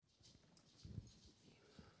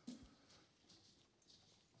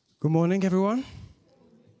Good morning, everyone.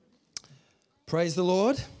 Praise the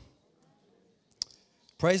Lord.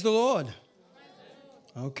 Praise the Lord.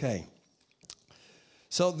 Okay.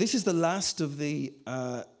 So this is the last of the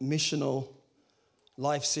Missional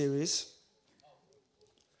Life series.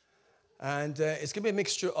 And it's going to be a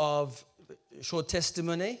mixture of short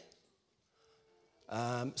testimony,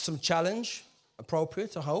 some challenge,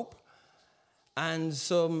 appropriate, I hope, and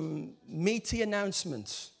some meaty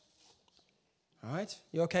announcements. All right?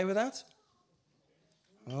 You okay with that?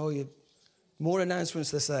 Oh, more announcements,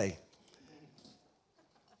 they say.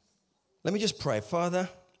 Let me just pray. Father,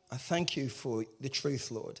 I thank you for the truth,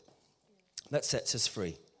 Lord, that sets us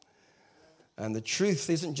free. And the truth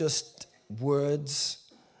isn't just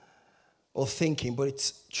words or thinking, but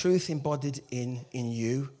it's truth embodied in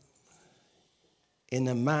you, in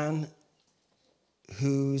a man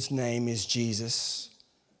whose name is Jesus,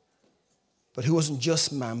 but who wasn't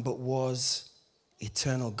just man, but was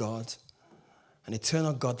eternal God, an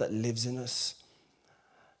eternal God that lives in us.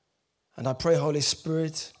 And I pray, Holy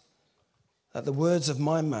Spirit, that the words of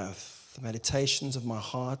my mouth, the meditations of my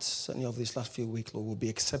heart, certainly over these last few weeks, Lord, will be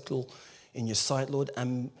acceptable in your sight, Lord,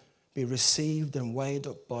 and be received and weighed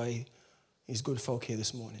up by these good folk here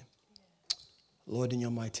this morning. Lord, in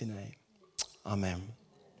your mighty name. Amen.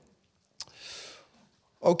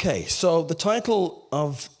 Okay, so the title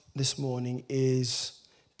of this morning is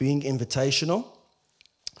Being Invitational.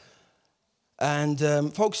 And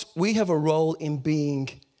folks, we have a role in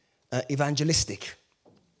being evangelistic.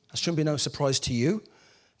 That shouldn't be no surprise to you.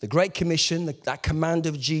 The Great Commission, that command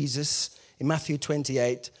of Jesus in Matthew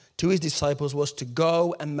 28 to his disciples was to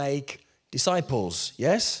go and make disciples.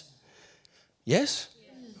 Yes? Yes?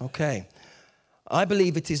 Okay. I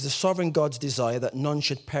believe it is the sovereign God's desire that none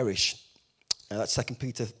should perish. That's 2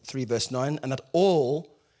 Peter 3 verse 9. And that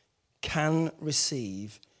all can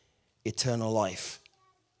receive eternal life.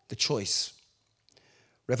 The choice.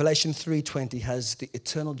 Revelation 3:20 has the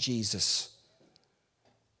eternal Jesus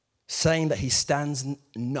saying that he stands and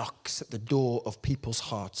knocks at the door of people's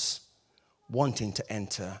hearts, wanting to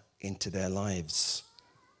enter into their lives.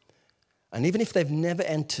 And even if they've never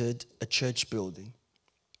entered a church building,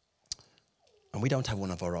 and we don't have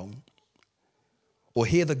one of our own, or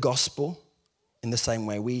hear the gospel in the same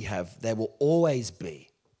way we have, there will always be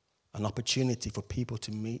an opportunity for people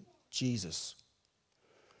to meet Jesus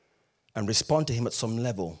and respond to him at some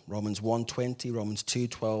level. Romans 1:20, Romans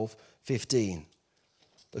 2:12, 15.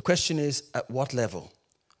 The question is, at what level?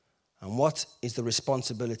 And what is the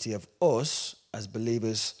responsibility of us as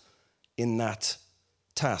believers in that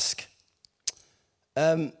task?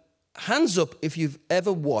 Hands up if you've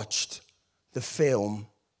ever watched the film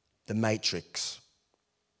The Matrix.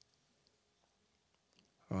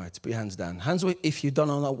 All right, put your hands down. Hands up if you don't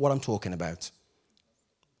know what I'm talking about.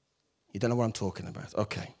 You don't know what I'm talking about.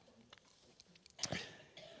 Okay.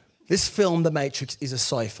 This film, The Matrix, is a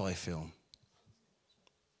sci-fi film.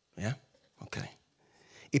 Yeah? Okay.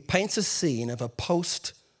 It paints a scene of a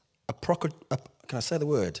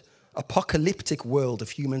apocalyptic world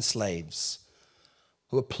of human slaves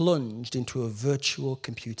who are plunged into a virtual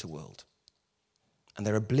computer world. And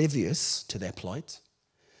they're oblivious to their plight.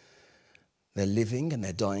 They're living and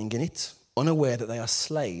they're dying in it, unaware that they are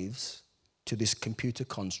slaves to this computer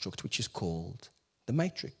construct which is called the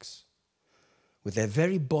Matrix, with their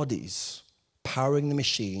very bodies powering the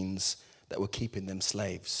machines that were keeping them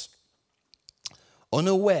slaves.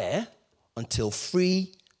 Unaware until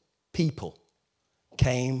free people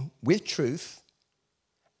came with truth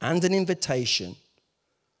and an invitation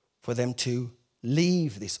for them to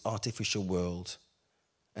leave this artificial world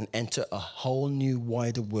and enter a whole new,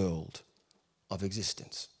 wider world of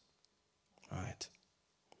existence. All right.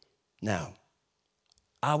 Now,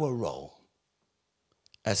 our role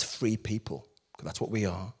as free people, because that's what we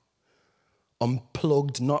are,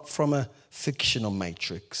 unplugged not from a fictional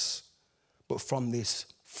matrix, but from this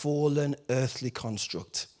fallen earthly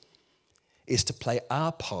construct, is to play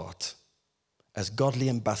our part as godly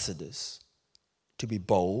ambassadors, to be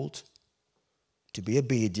bold, to be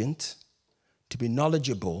obedient, to be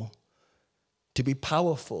knowledgeable, to be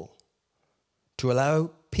powerful, to allow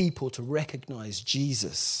people to recognize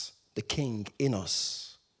Jesus, the King, in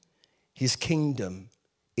us, his kingdom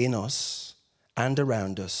in us and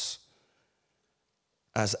around us,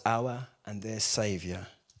 as our and their Savior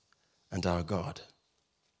and our God.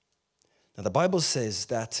 Now, the Bible says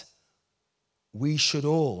that we should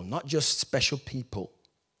all, not just special people,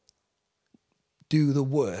 do the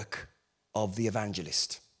work of the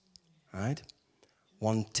evangelist. Right?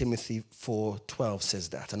 1 Timothy 4:12 says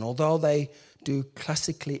that. And although they do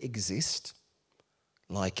classically exist,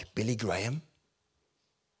 like Billy Graham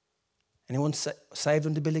Anyone saved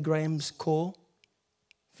under Billy Graham's call?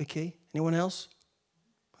 Vicky? Anyone else?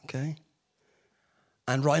 Okay.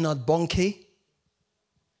 And Reinhard Bonnke?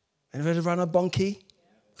 Anyone heard of Reinhard Bonnke?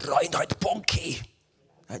 Yeah. Reinhard Bonnke.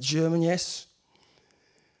 That German, yes.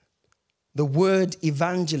 The word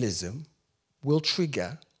evangelism will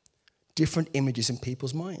trigger different images in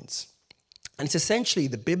people's minds. And it's essentially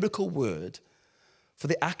the biblical word for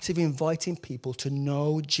the act of inviting people to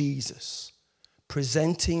know Jesus,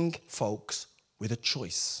 presenting folks with a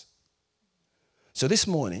choice. So this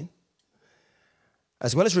morning,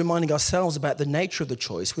 as well as reminding ourselves about the nature of the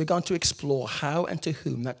choice, we're going to explore how and to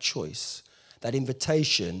whom that choice, that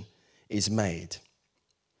invitation, is made.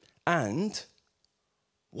 And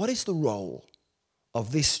what is the role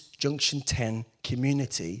of this Junction 10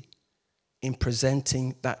 community in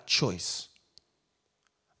presenting that choice?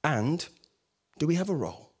 And do we have a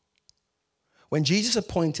role? When Jesus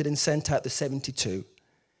appointed and sent out the 72,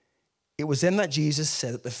 it was then that Jesus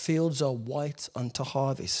said that the fields are white unto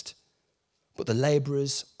harvest, but the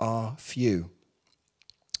laborers are few.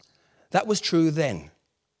 That was true then,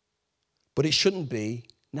 but it shouldn't be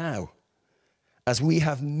now, as we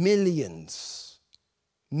have millions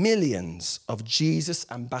of Jesus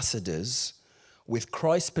ambassadors with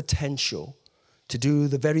Christ's potential to do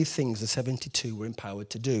the very things the 72 were empowered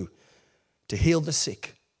to do, to heal the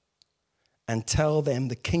sick and tell them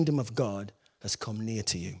the kingdom of God has come near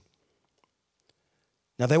to you.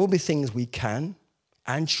 Now, there will be things we can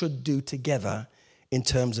and should do together in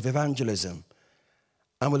terms of evangelism.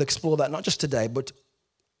 And we'll explore that not just today, but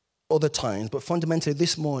other times. But fundamentally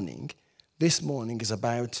this morning is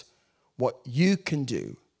about what you can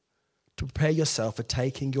do to prepare yourself for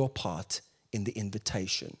taking your part in the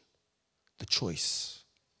invitation, the choice.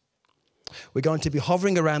 We're going to be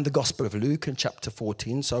hovering around the Gospel of Luke in chapter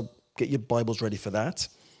 14, so get your Bibles ready for that.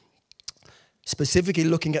 Specifically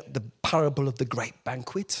looking at the parable of the great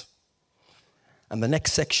banquet, and the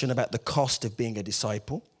next section about the cost of being a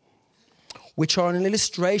disciple, which are an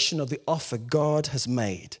illustration of the offer God has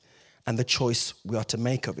made and the choice we are to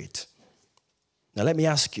make of it. Now let me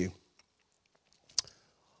ask you,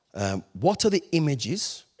 what are the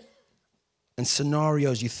images and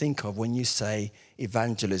scenarios you think of when you say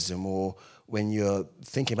evangelism, or when you're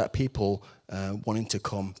thinking about people wanting to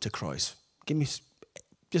come to Christ?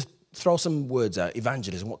 Just throw some words out.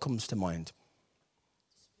 Evangelism, what comes to mind?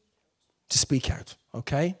 To speak out,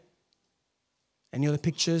 okay? Any other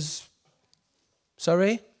pictures?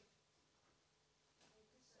 Sorry?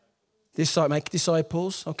 Make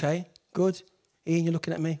disciples, okay, good. Ian, you're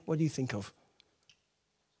looking at me. What do you think of?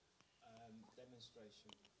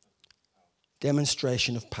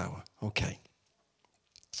 Demonstration of power. Okay.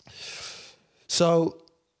 So,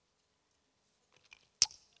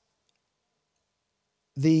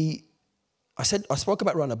 I spoke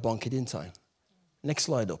about Reinhard Bonnke, didn't I? Next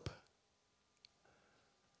slide up.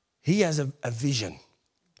 He has a vision.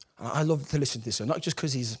 I love to listen to this, not just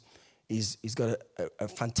because he's got a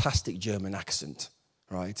fantastic German accent,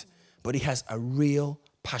 right? But he has a real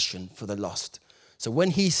passion for the lost. So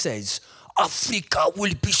when he says, Africa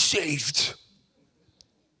will be saved,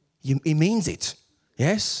 he means it,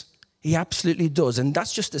 yes? He absolutely does. And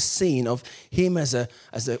that's just a scene of him as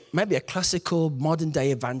maybe a classical modern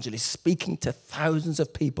day evangelist speaking to thousands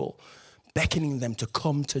of people, beckoning them to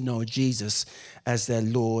come to know Jesus as their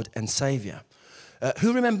Lord and Savior.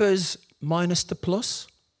 Who remembers minus the plus?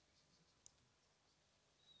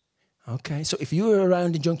 Okay, so if you were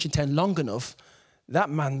around in Junction 10 long enough, that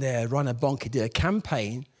man there, Reinhard Bonnke, did a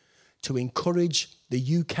campaign to encourage the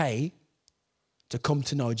UK to come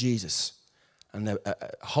to know Jesus. And a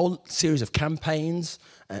whole series of campaigns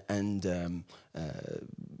and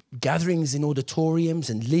gatherings in auditoriums,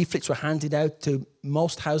 and leaflets were handed out to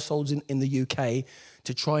most households in the UK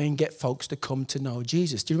to try and get folks to come to know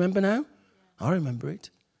Jesus. Do you remember now? Yeah. I remember it.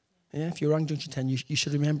 Yeah, if you're around Junction 10, you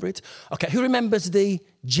should remember it. Okay, who remembers the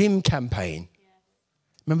GYM campaign? Yeah.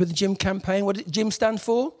 Remember the GYM campaign? What did GYM stand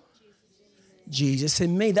for? Jesus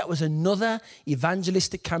in me. That was another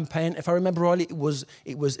evangelistic campaign. If I remember rightly, it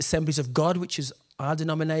was Assemblies of God, which is our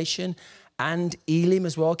denomination, and Elim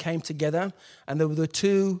as well came together. And there were the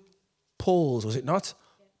two Pauls, was it not?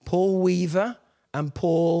 Yeah. Paul Weaver and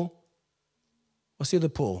Paul, what's the other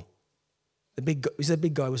Paul? He's a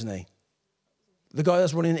big guy, wasn't he? The guy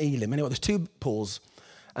that's running Elim. Anyway, there's two Pauls.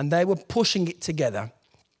 And they were pushing it together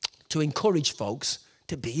to encourage folks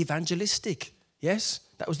to be evangelistic. Yes?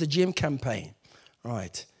 That was the GYM campaign.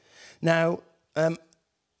 Right. Now,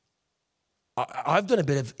 I've done a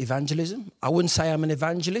bit of evangelism. I wouldn't say I'm an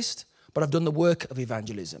evangelist, but I've done the work of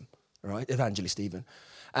evangelism, right? Evangelist even.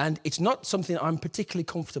 And it's not something I'm particularly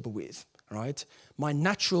comfortable with, right? My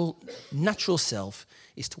natural self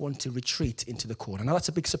is to want to retreat into the corner. Now, that's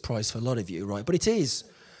a big surprise for a lot of you, right? But it is,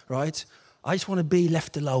 right? I just want to be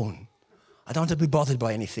left alone. I don't want to be bothered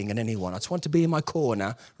by anything and anyone. I just want to be in my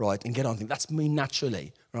corner, right, and get on things. That's me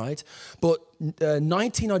naturally, right? But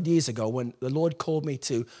 19 odd years ago, when the Lord called me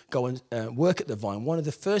to go and work at the Vine, one of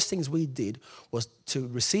the first things we did was to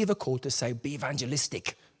receive a call to say, be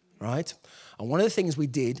evangelistic, right? And one of the things we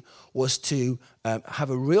did was to have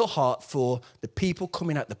a real heart for the people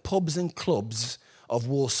coming out the pubs and clubs of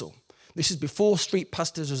Warsaw. This is before street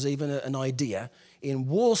pastors was even an idea. In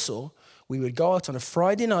Warsaw, we would go out on a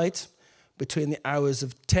Friday night between the hours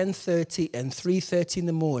of 10:30 and 3:30 in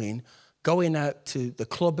the morning, going out to the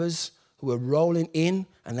clubbers who were rolling in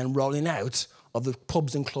and then rolling out of the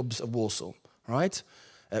pubs and clubs of Warsaw, right?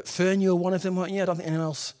 Fern, you were one of them, weren't you? I don't think anyone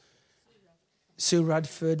else. Sue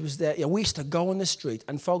Radford was there. Yeah, we used to go on the street,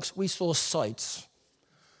 and folks, we saw sights.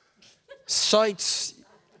 Sights,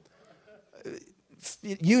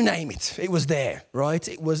 you name it, it was there, right?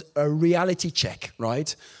 It was a reality check,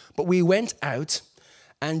 right? But we went out,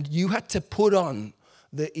 and you had to put on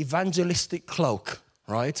the evangelistic cloak,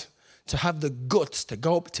 right? To have the guts to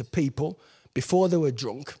go up to people before they were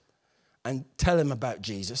drunk and tell them about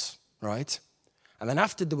Jesus, right? And then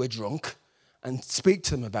after they were drunk and speak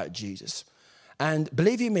to them about Jesus. And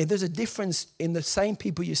believe you me, there's a difference in the same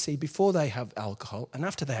people you see before they have alcohol and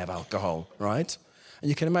after they have alcohol, right? And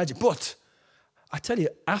you can imagine. But I tell you,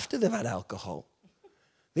 after they've had alcohol,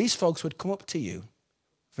 these folks would come up to you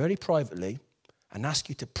very privately and ask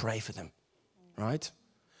you to pray for them, right?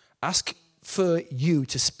 Ask for you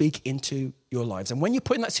to speak into your lives. And when you're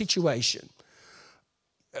put in that situation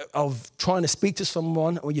of trying to speak to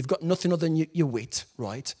someone, or you've got nothing other than your wit,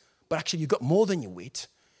 right? But actually you've got more than your wit,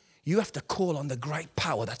 you have to call on the great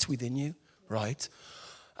power that's within you, right?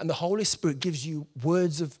 And the Holy Spirit gives you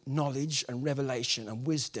words of knowledge and revelation and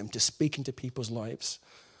wisdom to speak into people's lives.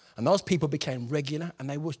 And those people became regular, and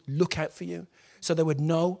they would look out for you. So they would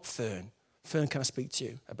know Fern. Fern, can I speak to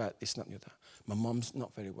you about this, that, and the other? My mum's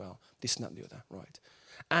not very well, this, and that, and the other, right?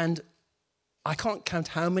 And I can't count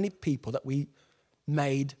how many people that we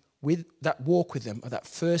made with that walk with them, or that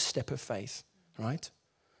first step of faith, right?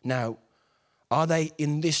 Now, are they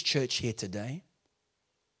in this church here today?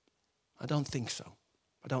 I don't think so.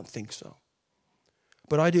 I don't think so.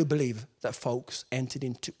 But I do believe that folks entered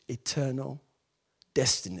into eternal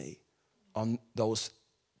destiny on those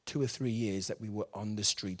 2 or 3 years that we were on the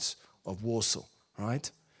streets of Warsaw, right?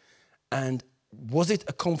 And was it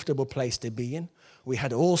a comfortable place to be in? We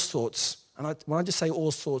had all sorts, and when I just say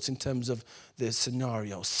all sorts in terms of the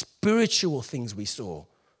scenario, spiritual things we saw,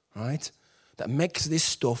 right? That makes this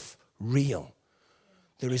stuff real.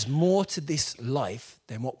 There is more to this life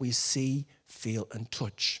than what we see, feel, and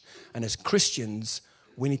touch. And as Christians,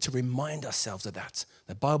 we need to remind ourselves of that.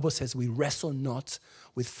 The Bible says we wrestle not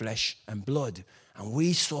with flesh and blood. And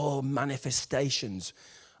we saw manifestations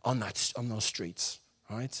on those streets,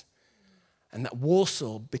 right? And that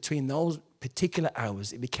Warsaw, between those particular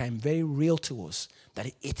hours, it became very real to us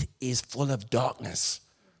that it is full of darkness,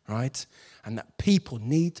 right? And that people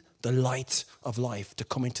need the light of life to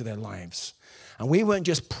come into their lives. And we weren't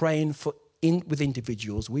just praying with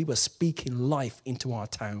individuals, we were speaking life into our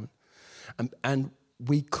town. And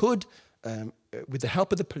we could, with the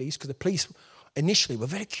help of the police, because the police initially were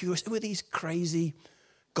very curious, who were these crazy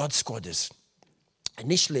God squatters?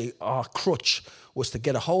 Initially, our crutch was to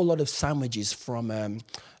get a whole lot of sandwiches from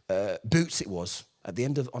Boots, it was, at the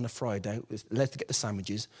end of, on a Friday. It was led to get the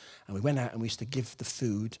sandwiches, and we went out and we used to give the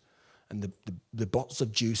food and the bottles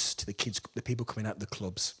of juice to the kids, the people coming out of the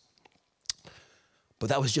clubs. But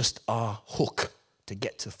that was just our hook to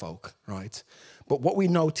get to folk, right? But what we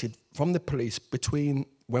noted from the police between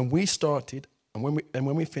when we started and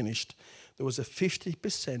when we finished, there was a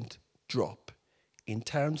 50% drop in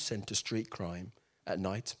town centre street crime at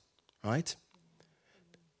night, right?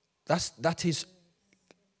 That is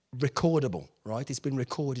recordable, right? It's been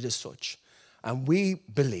recorded as such. And we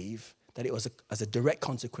believe that it was as a direct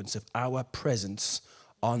consequence of our presence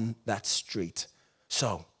on that street.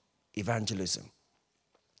 So, evangelism.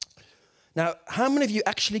 Now, how many of you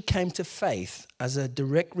actually came to faith as a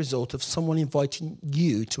direct result of someone inviting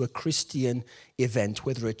you to a Christian event,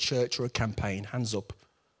 whether a church or a campaign? Hands up.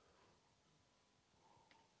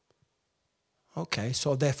 Okay,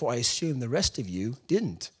 so therefore I assume the rest of you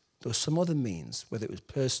didn't. There was some other means, whether it was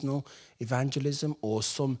personal evangelism or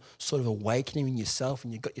some sort of awakening in yourself,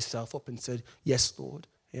 and you got yourself up and said, yes, Lord,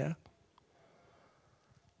 yeah?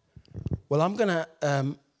 Well, I'm going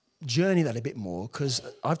to journey that a bit more, because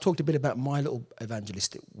I've talked a bit about my little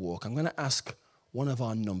evangelistic walk. I'm going to ask one of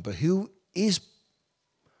our number who is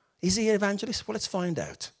Is he an evangelist? Well, let's find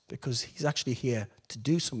out, because he's actually here to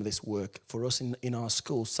do some of this work for us in our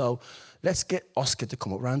school. So let's get Oscar to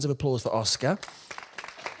come up. Rounds of applause for Oscar.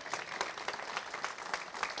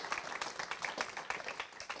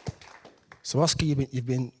 So Oscar, you've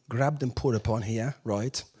been grabbed and put upon here,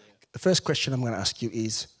 right? Yeah. The first question I'm going to ask you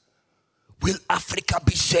is, will Africa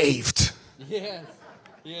be saved? Yes,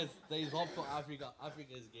 there is hope for Africa.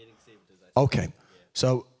 Africa is getting saved. Okay,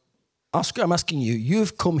 so Oscar, I'm asking you,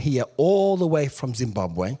 you've come here all the way from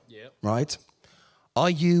Zimbabwe, right? Are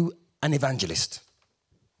you an evangelist?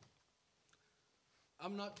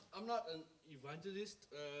 I'm not an evangelist,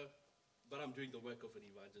 but I'm doing the work of an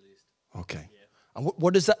evangelist. Okay. Yeah. And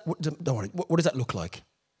what does that? Don't worry. What does that look like?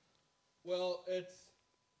 Well, it's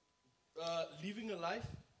living a life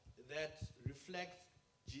that reflects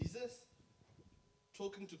Jesus,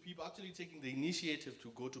 talking to people, actually taking the initiative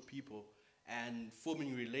to go to people and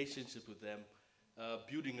forming relationships with them,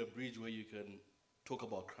 building a bridge where you can talk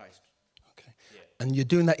about Christ. Okay. Yeah. And you're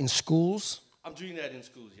doing that in schools? I'm doing that in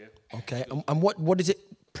schools, yeah. Okay. And what does it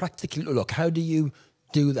practically look like? How do you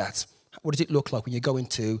do that? What does it look like when you go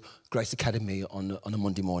into Grace Academy on a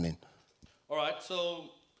Monday morning? All right, so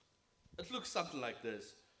it looks something like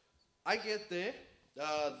this. I get there,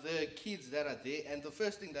 the kids that are there, and the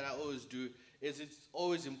first thing that I always do is it's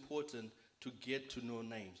always important to get to know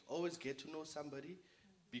names. Always get to know somebody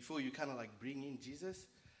before you kind of like bring in Jesus.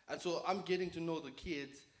 And so I'm getting to know the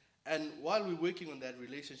kids, and while we're working on that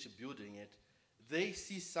relationship, building it, they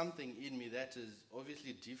see something in me that is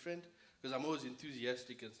obviously different, because I'm always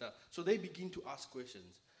enthusiastic and stuff. So they begin to ask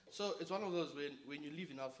questions. So it's one of those when you're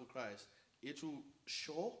living out for Christ, it will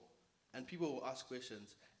show and people will ask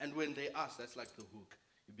questions. And when they ask, that's like the hook.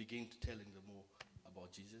 You begin to telling them more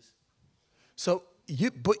about Jesus. So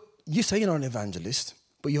you say you're not an evangelist,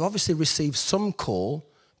 but you obviously received some call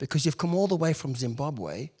because you've come all the way from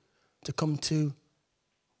Zimbabwe to come to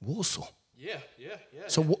Warsaw. Yeah.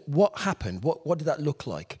 So what happened? What did that look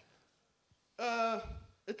like?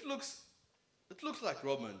 It looks like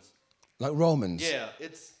Romans. Like Romans? Yeah,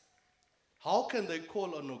 it's how can they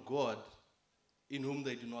call on a God in whom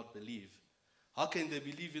they do not believe? How can they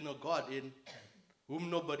believe in a God in whom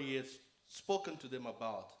nobody has spoken to them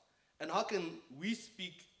about? And how can we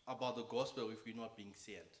speak about the gospel if we're not being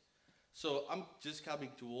sent? So I'm just coming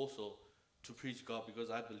to also to preach God, because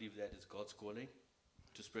I believe that is God's calling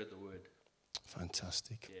to spread the word.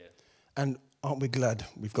 Fantastic. Yeah. And aren't we glad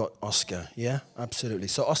we've got Oscar? Yeah, absolutely.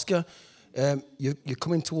 So Oscar, you're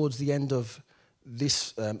coming towards the end of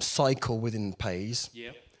this cycle within Pays.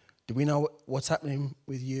 Yeah. Do we know what's happening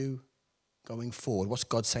with you going forward? What's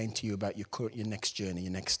God saying to you about your next journey,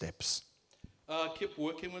 your next steps? Keep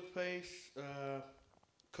working with Pace.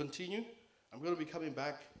 Continue. I'm going to be coming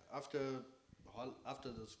back after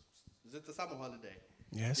this. Is it the summer holiday?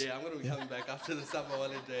 Yes. Yeah, I'm going to be coming back after the summer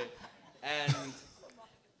holiday.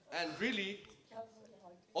 And really,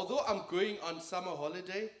 although I'm going on summer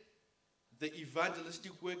holiday, the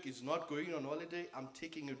evangelistic work is not going on holiday. I'm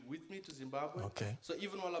taking it with me to Zimbabwe. Okay. So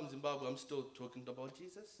even while I'm in Zimbabwe, I'm still talking about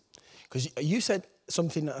Jesus. Because you said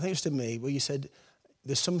something, I think it was to me, where you said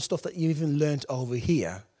there's some stuff that you even learnt over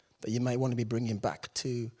here that you might want to be bringing back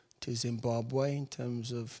to Zimbabwe in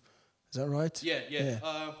terms of, is that right?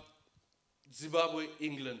 Yeah. Zimbabwe,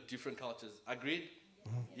 England, different cultures. Agreed?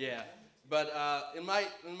 Mm-hmm. Yeah. But in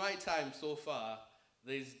my time so far,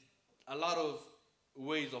 there's a lot of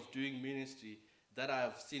ways of doing ministry that I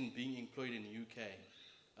have seen being employed in the UK,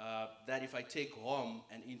 that if I take home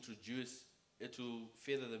and introduce, it will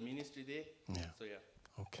further the ministry there. Yeah. So,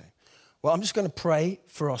 yeah. Okay. Well, I'm just going to pray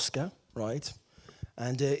for Oscar, right?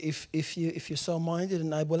 And if you're so minded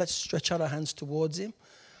and able, let's stretch out our hands towards him.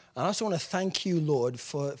 And I also want to thank you, Lord,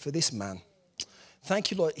 for this man.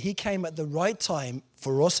 Thank you, Lord. He came at the right time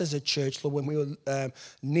for us as a church, Lord, when we were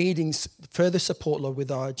needing further support, Lord,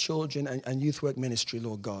 with our children and youth work ministry,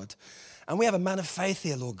 Lord God. And we have a man of faith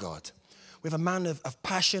here, Lord God. We have a man of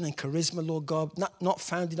passion and charisma, Lord God, not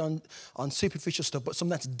founded on superficial stuff, but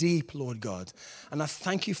something that's deep, Lord God. And I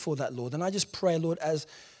thank you for that, Lord. And I just pray, Lord, as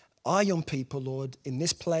our young people, Lord, in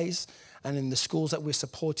this place and in the schools that we're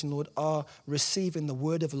supporting, Lord, are receiving the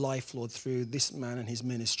word of life, Lord, through this man and his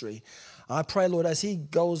ministry. I pray, Lord, as he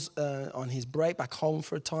goes on his break back home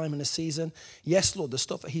for a time in a season, yes, Lord, the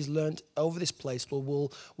stuff that he's learned over this place,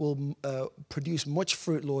 Lord, will produce much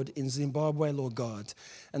fruit, Lord, in Zimbabwe, Lord God.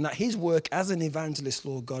 And that his work as an evangelist,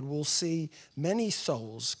 Lord God, will see many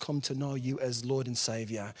souls come to know you as Lord and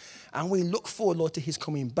Savior. And we look forward, Lord, to his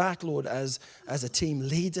coming back, Lord, as a team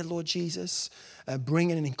leader, Lord Jesus,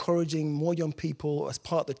 bringing and encouraging more young people as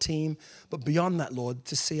part of the team. But beyond that, Lord,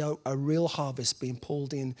 to see a real harvest being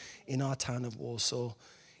pulled in our town of Warsaw.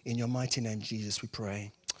 In your mighty name, Jesus, we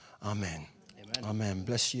pray. Amen. Amen. Amen.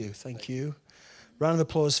 Bless you. Thank you. Round of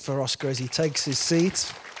applause for Oscar as he takes his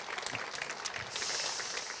seat.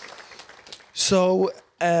 So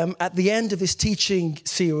at the end of this teaching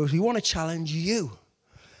series, we want to challenge you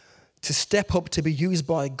to step up to be used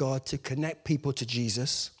by God to connect people to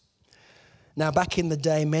Jesus. Now, back in the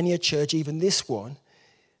day, many a church, even this one,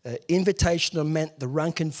 invitational meant the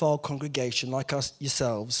rank and file congregation, like us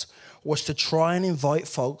yourselves, was to try and invite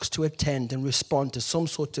folks to attend and respond to some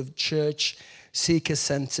sort of church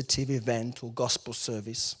seeker-sensitive event or gospel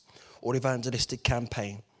service or evangelistic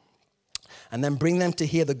campaign, and then bring them to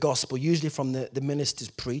hear the gospel, usually from the minister's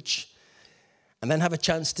preach, and then have a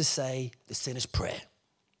chance to say the sinner's prayer,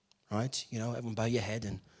 right? You know, everyone bow your head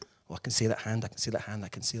and, oh, I can see that hand, I can see that hand, I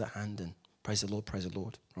can see that hand, and praise the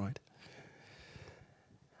Lord, right?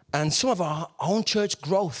 And some of our own church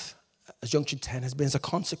growth as Junction 10 has been as a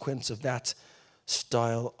consequence of that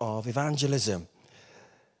style of evangelism.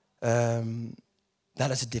 That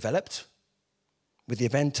has developed with the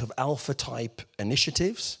event of Alpha-type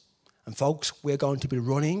initiatives. And folks, we're going to be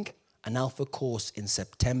running an Alpha course in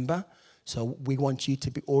September. So we want you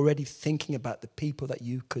to be already thinking about the people that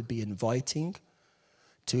you could be inviting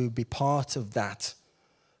to be part of that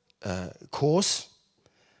course.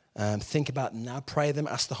 Think about them now, pray them,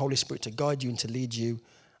 ask the Holy Spirit to guide you and to lead you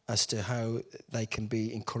as to how they can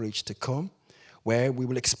be encouraged to come, where we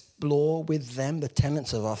will explore with them the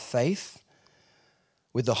tenets of our faith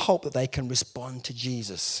with the hope that they can respond to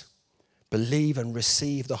Jesus, believe and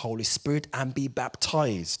receive the Holy Spirit and be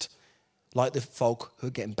baptized like the folk who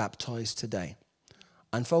are getting baptized today.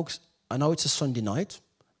 And folks, I know it's a Sunday night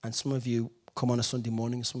and some of you come on a Sunday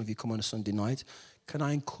morning, some of you come on a Sunday night. Can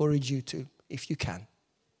I encourage you to, if you can,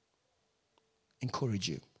 encourage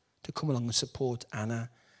you to come along and support Anna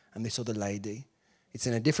and this other lady. It's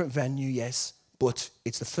in a different venue, yes, but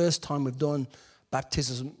it's the first time we've done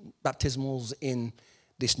baptismals in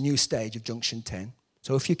this new stage of Junction 10.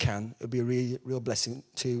 So if you can, it'll be a real blessing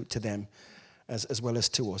to them as well as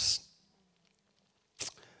to us.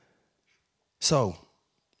 So,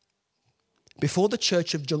 before the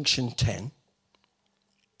Church of Junction 10,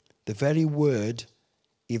 the very word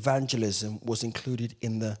evangelism was included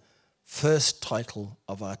in the first title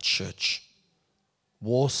of our church,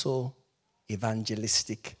 Warsaw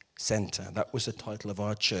Evangelistic Center. That was the title of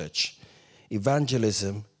our church.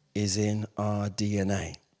 Evangelism is in our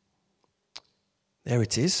DNA. There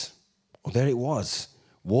it is, or there it was,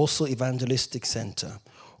 Warsaw Evangelistic Center.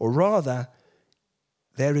 Or rather,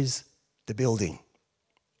 there is the building.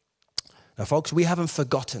 Now, folks, we haven't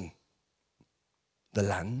forgotten the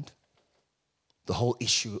land, the whole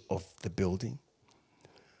issue of the building.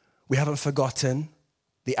 We haven't forgotten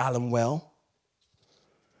the Allen Well.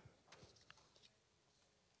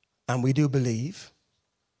 And we do believe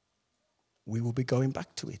we will be going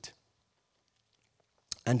back to it.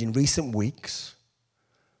 And in recent weeks,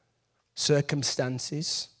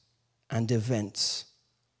 circumstances and events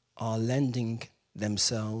are lending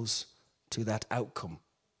themselves to that outcome.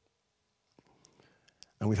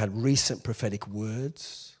 And we've had recent prophetic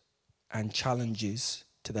words and challenges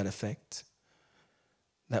to that effect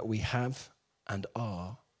that we have and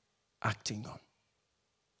are acting on.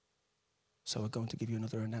 So we're going to give you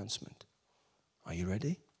another announcement. Are you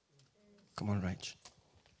ready? Come on, Rach.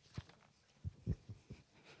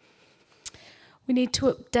 We need to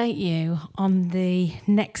update you on the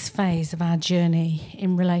next phase of our journey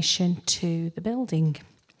in relation to the building.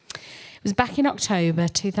 It was back in October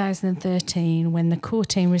 2013 when the core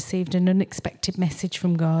team received an unexpected message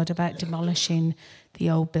from God about demolishing the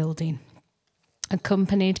old building,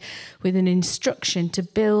 accompanied with an instruction to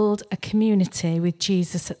build a community with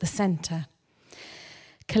Jesus at the centre.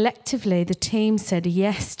 Collectively, the team said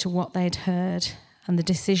yes to what they'd heard, and the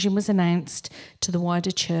decision was announced to the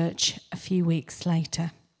wider church a few weeks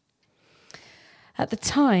later. At the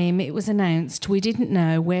time it was announced, we didn't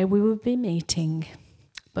know where we would be meeting,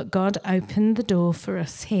 but God opened the door for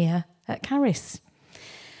us here at Caris.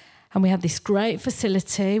 And we had this great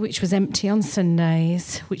facility which was empty on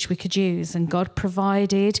Sundays, which we could use. And God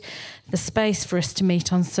provided the space for us to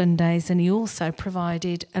meet on Sundays. And he also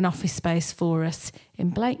provided an office space for us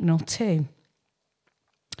in Blakenall too.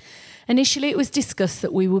 Initially, it was discussed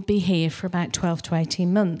that we would be here for about 12 to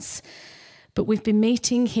 18 months. But we've been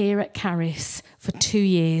meeting here at Caris for 2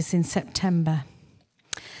 years in September.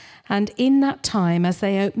 And in that time, as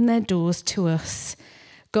they opened their doors to us,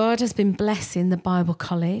 God has been blessing the Bible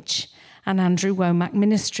College and Andrew Womack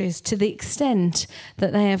Ministries to the extent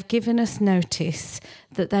that they have given us notice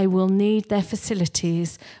that they will need their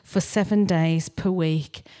facilities for 7 days per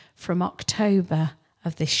week from October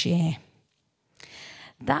of this year.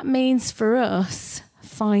 That means for us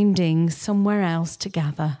finding somewhere else to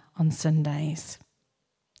gather on Sundays.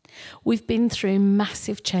 We've been through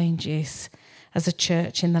massive changes as a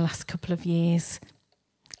church in the last couple of years.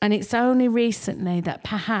 And it's only recently that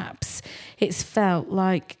perhaps it's felt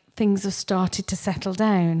like things have started to settle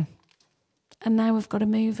down. And now we've got to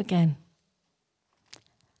move again.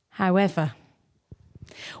 However,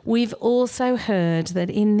 we've also heard that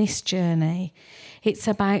in this journey, it's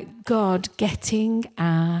about God getting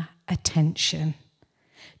our attention,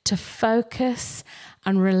 to focus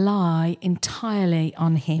and rely entirely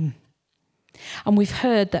on him. And we've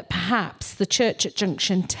heard that perhaps the church at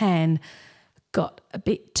Junction 10 got a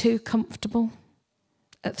bit too comfortable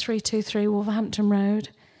at 323 Wolverhampton Road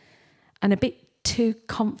and a bit too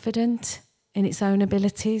confident in its own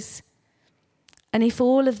abilities. And if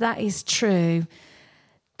all of that is true,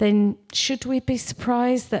 then should we be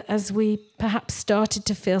surprised that as we perhaps started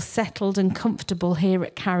to feel settled and comfortable here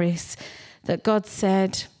at Caris, that God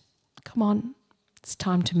said, come on, it's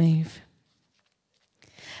time to move?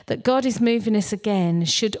 That God is moving us again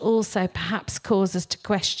should also perhaps cause us to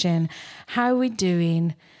question how we're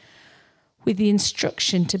doing with the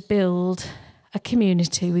instruction to build a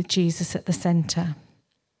community with Jesus at the centre.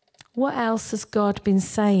 What else has God been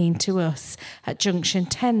saying to us at Junction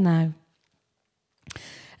 10 now?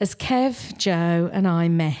 As Kev, Joe and I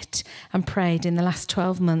met and prayed in the last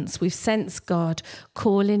 12 months, we've sensed God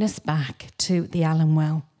calling us back to the Allen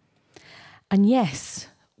Well. And yes,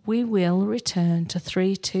 we will return to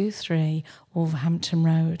 323 Wolverhampton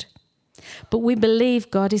Road. But we believe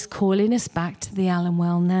God is calling us back to the Allen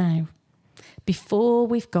Well now, before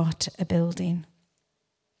we've got a building.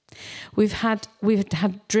 We've had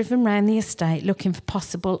driven round the estate looking for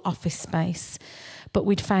possible office space, but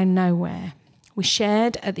we'd found nowhere. We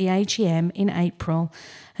shared at the AGM in April,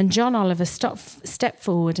 and John Oliver stepped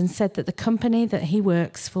forward and said that the company that he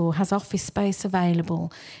works for has office space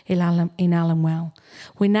available in Allen Well.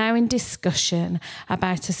 We're now in discussion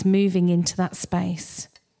about us moving into that space.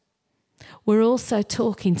 We're also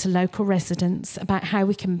talking to local residents about how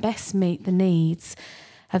we can best meet the needs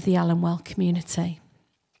of the Allen Well community.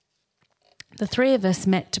 The three of us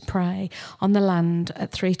met to pray on the land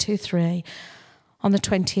at 323 on the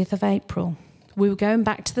 20th of April. We were going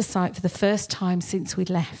back to the site for the first time since we'd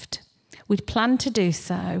left. We'd planned to do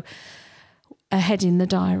so ahead in the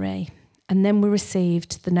diary, and then we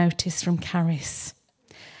received the notice from Caris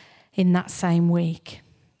in that same week.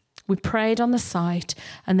 We prayed on the site,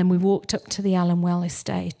 and then we walked up to the Allen Well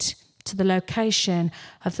estate, to the location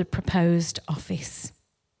of the proposed office.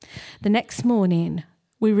 The next morning,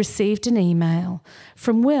 we received an email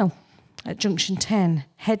from Will at Junction 10,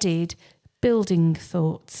 headed Building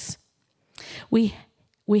Thoughts. We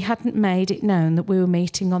hadn't made it known that we were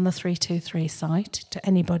meeting on the 323 site to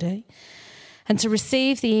anybody. And to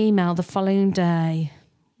receive the email the following day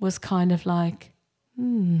was kind of like,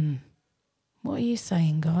 what are you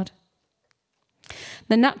saying, God?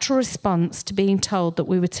 The natural response to being told that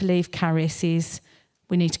we were to leave Caris is,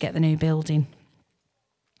 we need to get the new building.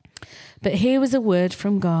 But here was a word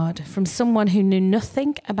from God, from someone who knew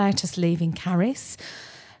nothing about us leaving Caris,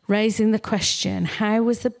 raising the question, how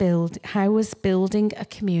was building a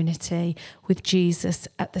community with Jesus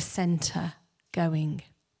at the centre going?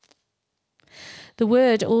 The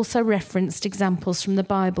word also referenced examples from the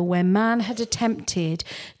Bible where man had attempted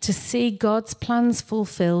to see God's plans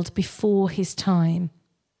fulfilled before his time.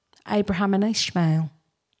 Abraham and Ishmael.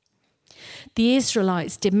 The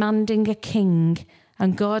Israelites demanding a king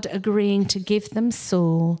and God agreeing to give them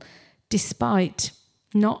Saul despite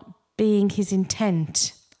not being his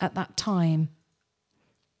intent at that time.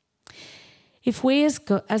 If we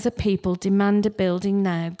as a people demand a building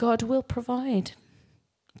now, God will provide.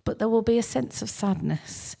 But there will be a sense of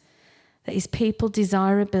sadness that his people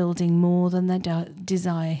desire a building more than they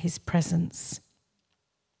desire his presence.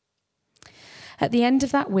 At the end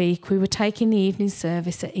of that week, we were taking the evening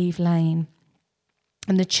service at Eve Lane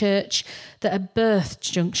and the church that had birthed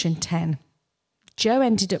Junction 10. Joe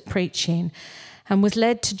ended up preaching and was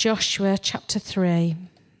led to Joshua chapter 3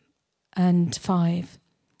 and 5,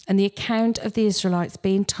 and the account of the Israelites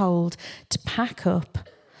being told to pack up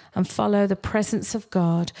and follow the presence of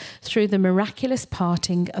God through the miraculous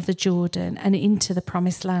parting of the Jordan and into the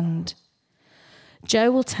promised land.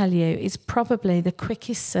 Joe will tell you it's probably the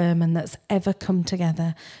quickest sermon that's ever come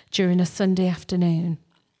together during a Sunday afternoon.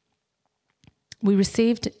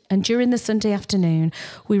 During the Sunday afternoon,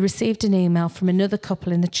 we received an email from another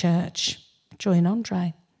couple in the church, Joy and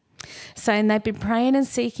Andre, saying they'd been praying and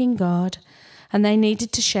seeking God and they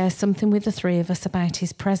needed to share something with the three of us about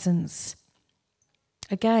his presence.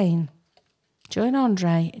 Again, Joe and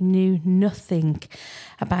Andre knew nothing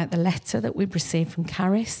about the letter that we'd received from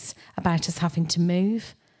Caris about us having to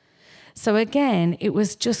move. So again, it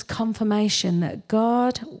was just confirmation that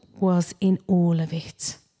God was in all of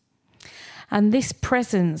it. And this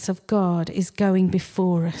presence of God is going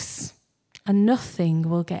before us, and nothing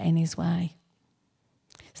will get in his way.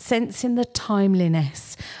 Sensing the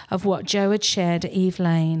timeliness of what Joe had shared at Eve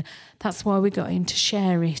Lane, that's why we got him to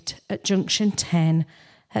share it at Junction 10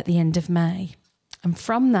 at the end of May. And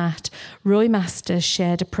from that, Roy Masters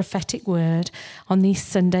shared a prophetic word on this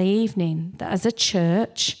Sunday evening that as a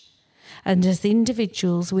church and as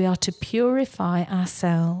individuals, we are to purify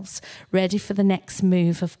ourselves, ready for the next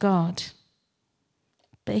move of God.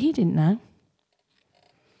 But he didn't know.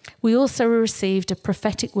 We also received a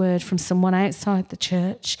prophetic word from someone outside the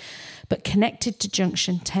church, but connected to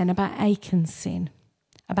Junction 10 about Achan's sin,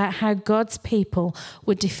 about how God's people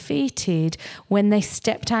were defeated when they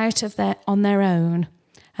stepped out of on their own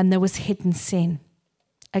and there was hidden sin.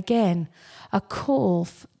 Again, a call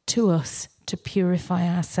to us to purify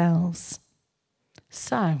ourselves.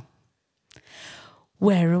 So,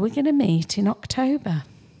 where are we going to meet in October?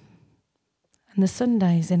 And the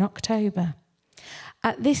Sundays in October?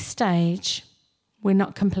 At this stage, we're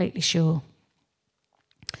not completely sure.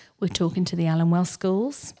 We're talking to the Allenwell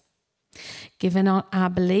schools, given our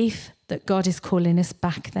belief that God is calling us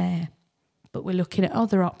back there. But we're looking at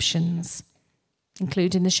other options,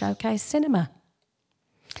 including the Showcase Cinema,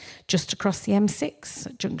 just across the M6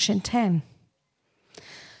 at Junction 10.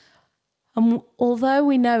 And although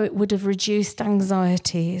we know it would have reduced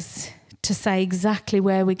anxieties to say exactly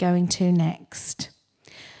where we're going to next,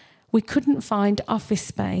 we couldn't find office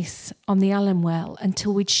space on the Allenwell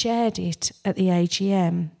until we'd shared it at the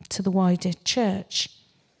AGM to the wider church.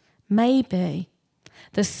 Maybe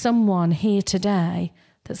there's someone here today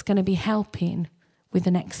that's going to be helping with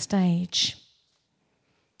the next stage.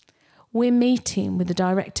 We're meeting with the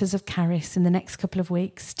directors of Caris in the next couple of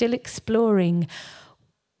weeks, still exploring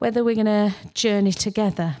whether we're going to journey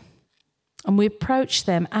together. And we approached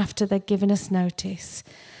them after they'd given us notice,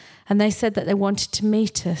 and they said that they wanted to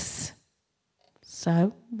meet us.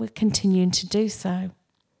 So we're continuing to do so.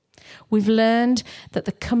 We've learned that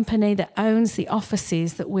the company that owns the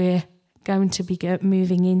offices that we're going to be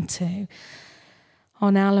moving into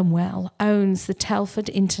on Allenwell owns the Telford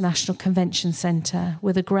International Convention Centre,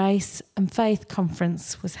 where the Grace and Faith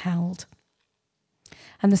Conference was held,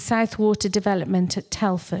 and the Southwater development at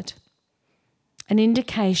Telford, an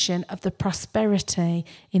indication of the prosperity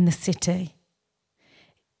in the city.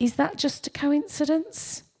 Is that just a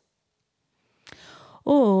coincidence?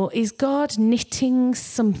 Or is God knitting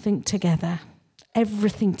something together,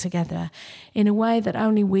 everything together, in a way that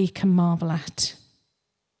only we can marvel at?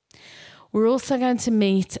 We're also going to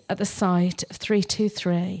meet at the site of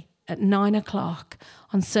 323 at 9 o'clock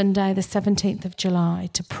on Sunday the 17th of July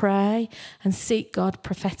to pray and seek God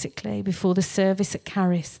prophetically before the service at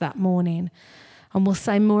Caris that morning. And we'll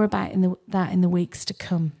say more about that in the weeks to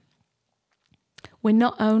come. We're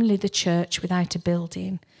not only the church without a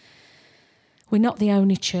building. We're not the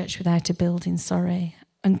only church without a building,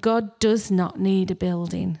 And God does not need a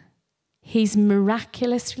building. He's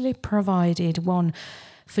miraculously provided one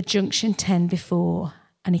for Junction 10 before,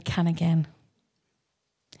 and he can again.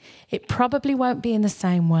 It probably won't be in the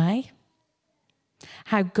same way.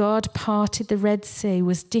 How God parted the Red Sea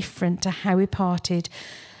was different to how he parted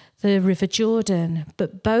the River Jordan,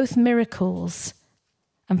 but both miracles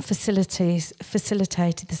and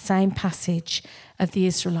facilitated the same passage of the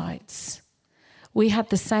Israelites. We had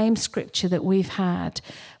the same scripture that we've had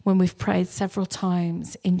when we've prayed several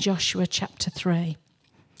times in Joshua chapter 3.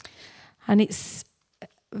 And it's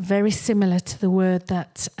very similar to the word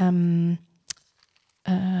that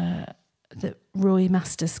that Roy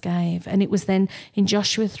Masters gave. And it was then in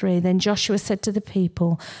Joshua 3, then Joshua said to the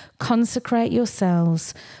people, "Consecrate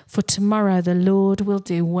yourselves, for tomorrow the Lord will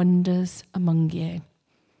do wonders among you."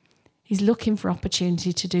 He's looking for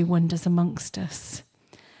opportunity to do wonders amongst us.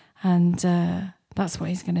 And that's what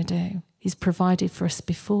he's going to do. He's provided for us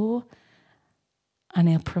before, and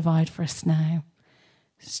he'll provide for us now.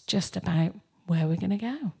 It's just about where we're going to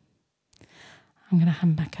go. I'm going to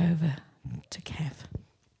hand back over to Kev.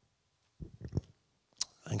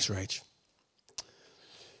 Thanks, Rach.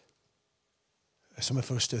 Something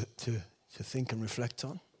for us to think and reflect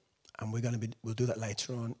on, and we'll do that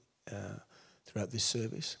later on throughout this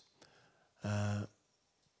service.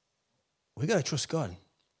 We got to trust God.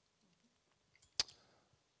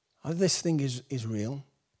 Either this thing is real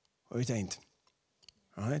or it ain't,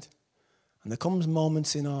 right? And there comes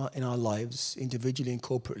moments in our lives, individually and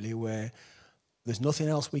corporately, where there's nothing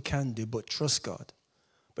else we can do but trust God.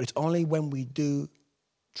 But it's only when we do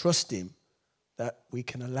trust him that we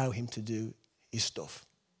can allow him to do his stuff.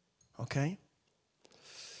 Okay?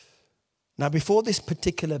 Now, before this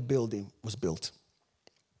particular building was built,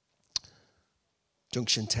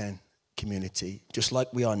 Junction 10 community, just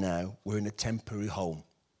like we are now, we're in a temporary home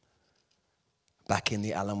back in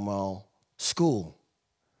the Allenwell school.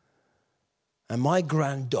 And my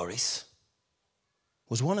grand Doris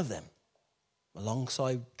was one of them,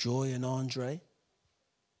 alongside Joy and Andre.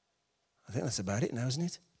 I think that's about it now, isn't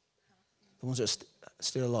it? The ones that are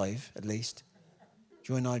still alive, at least.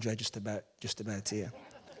 Joy and Andre just about here.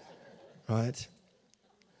 Right?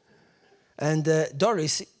 And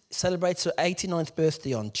Doris celebrates her 89th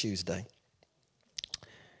birthday on Tuesday.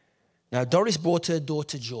 Now, Doris brought her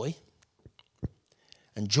daughter Joy,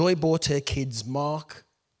 and Joy brought her kids Mark,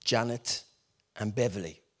 Janet, and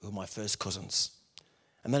Beverly, who were my first cousins.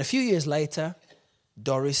 And then a few years later,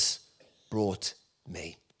 Doris brought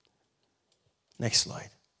me. Next slide.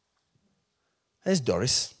 There's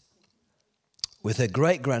Doris with her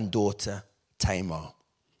great-granddaughter, Tamar,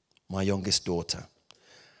 my youngest daughter.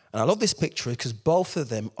 And I love this picture because both of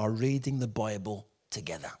them are reading the Bible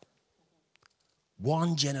together.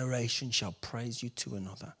 One generation shall praise you to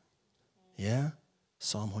another. Yeah?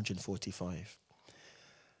 Psalm 145.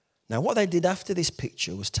 Now, what they did after this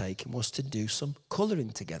picture was taken was to do some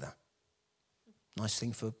colouring together. Nice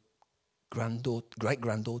thing for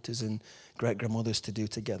great-granddaughters and great-grandmothers to do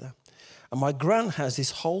together. And my gran has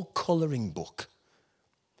this whole colouring book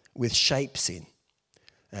with shapes in.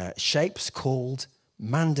 Shapes called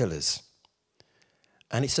mandalas.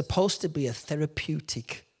 And it's supposed to be a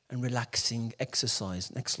therapeutic and relaxing exercise.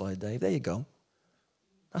 Next slide, Dave. There you go.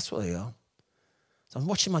 That's what they are. So I'm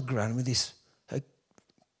watching my gran with this.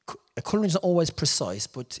 Her colouring is not always precise,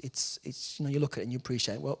 but it's you look at it and you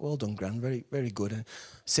appreciate it. Well done, Gran. Very, very good. And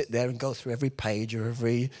sit there and go through every page or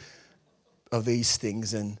every of these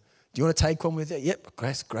things. And do you want to take one with it? Yep,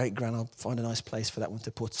 great, Gran. I'll find a nice place for that one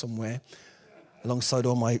to put somewhere alongside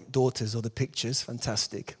all my daughters or the pictures.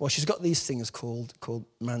 Fantastic. Well, she's got these things called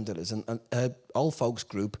mandalas, and her old folks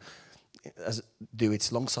group do it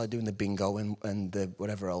alongside doing the bingo and the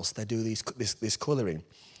whatever else. They do this colouring.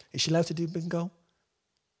 Is she allowed to do bingo?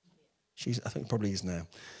 I think probably is now.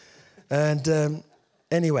 And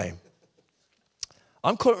anyway,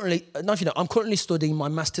 I'm currently studying my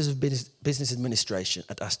Masters of Business Administration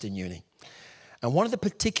at Aston Uni. And one of the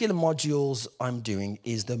particular modules I'm doing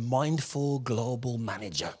is the Mindful Global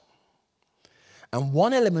Manager. And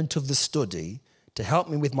one element of the study to help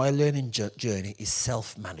me with my learning journey is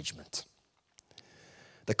self-management.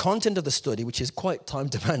 The content of the study, which is quite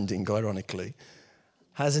time-demanding, ironically,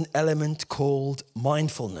 has an element called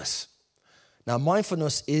mindfulness. Now,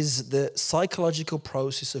 mindfulness is the psychological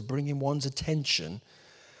process of bringing one's attention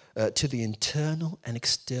to the internal and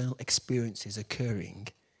external experiences occurring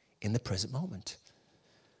in the present moment.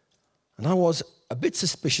 And I was a bit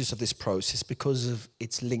suspicious of this process because of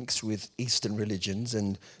its links with Eastern religions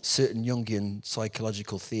and certain Jungian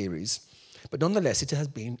psychological theories. But nonetheless, it has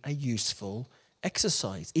been a useful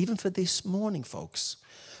exercise, even for this morning, folks.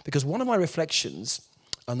 Because one of my reflections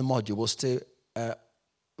on the module was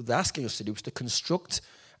asking us to do was to construct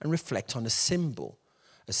and reflect on a symbol,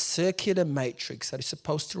 a circular matrix that is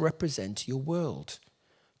supposed to represent your world,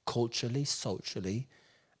 culturally, socially,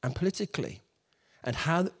 and politically, and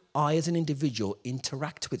how I as an individual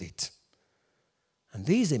interact with it. And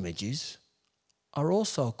these images are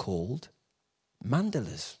also called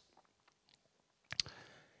mandalas.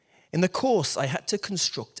 In the course, I had to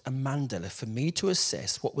construct a mandala for me to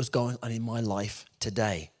assess what was going on in my life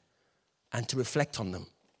today and to reflect on them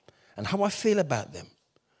and how I feel about them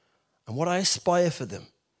and what I aspire for them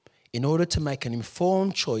in order to make an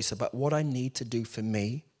informed choice about what I need to do for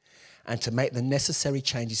me and to make the necessary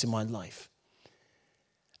changes in my life.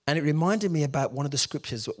 And it reminded me about one of the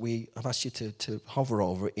scriptures that I've asked you to hover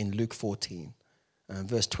over in Luke 14,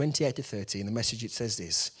 verse 28 to 30. In the message it says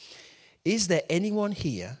this: is there anyone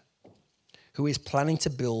here who is planning to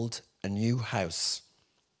build a new house,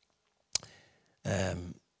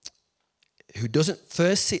 who doesn't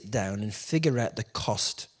first sit down and figure out the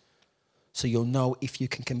cost so you'll know if you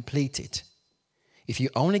can complete it? If you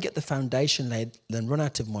only get the foundation laid, then run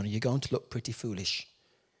out of money, you're going to look pretty foolish.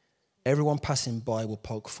 Everyone passing by will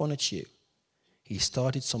poke fun at you. He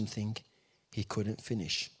started something he couldn't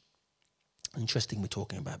finish. Interesting, we're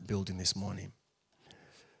talking about building this morning.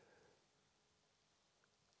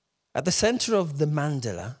 At the center of the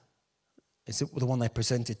mandala, is the one they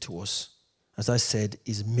presented to us, as I said,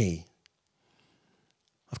 is me.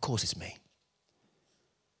 Of course it's me.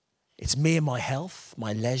 It's me and my health,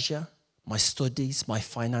 my leisure, my studies, my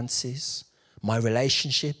finances, my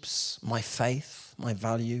relationships, my faith, my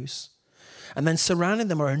values. And then surrounding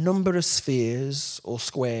them are a number of spheres or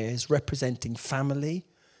squares representing family,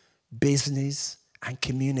 business, and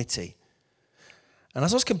community. And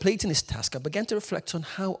as I was completing this task, I began to reflect on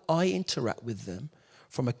how I interact with them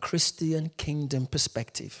from a Christian kingdom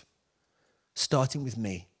perspective, starting with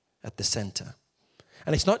me at the center.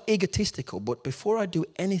 And it's not egotistical, but before I do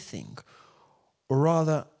anything, or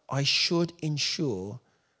rather, I should ensure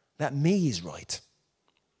that me is right.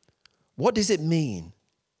 What does it mean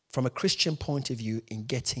from a Christian point of view in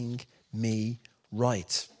getting me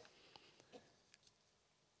right?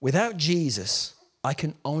 Without Jesus, I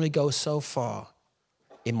can only go so far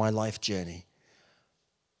in my life journey.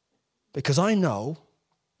 Because I know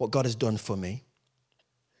what God has done for me.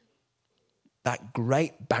 That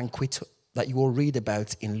great banquet that you all read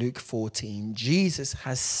about in Luke 14, Jesus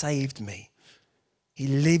has saved me. He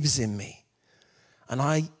lives in me. And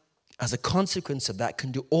I, as a consequence of that,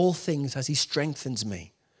 can do all things as he strengthens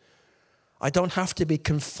me. I don't have to be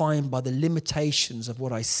confined by the limitations of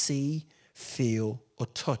what I see, feel, or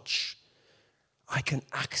touch. I can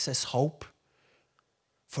access hope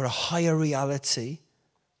for a higher reality,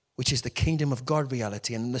 which is the kingdom of God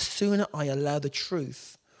reality. And the sooner I allow the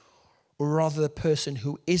truth, or rather the person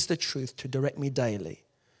who is the truth, to direct me daily,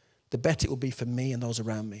 the better it will be for me and those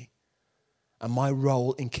around me. And my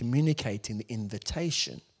role in communicating the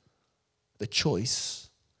invitation, the choice,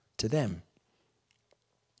 to them.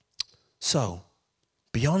 So,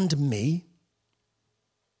 beyond me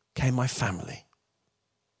came my family,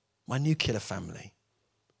 my nuclear family,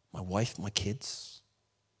 my wife, my kids,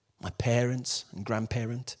 my parents and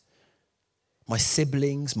grandparent, my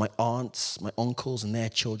siblings, my aunts, my uncles and their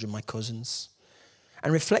children, my cousins,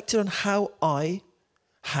 and reflected on how I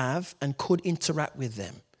have and could interact with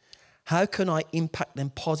them. How can I impact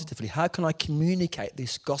them positively? How can I communicate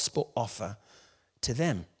this gospel offer to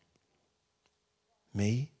them?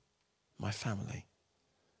 Me, my family.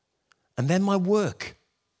 And then my work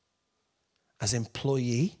as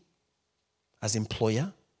employee, as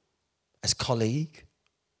employer, as colleague,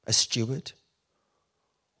 as steward.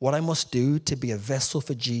 What I must do to be a vessel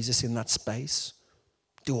for Jesus in that space.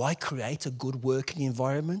 Do I create a good working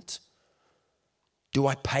environment? Do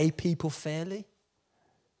I pay people fairly?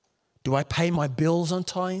 Do I pay my bills on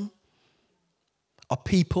time? Are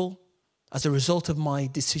people, as a result of my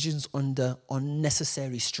decisions, under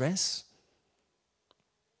unnecessary stress?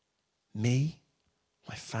 Me,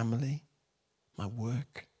 my family, my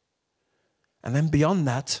work. And then beyond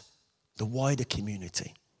that, the wider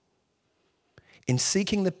community. In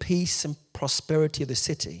seeking the peace and prosperity of the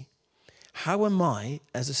city, how am I,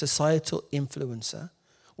 as a societal influencer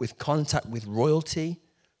with contact with royalty,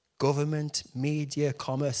 government, media,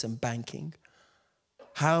 commerce, and banking,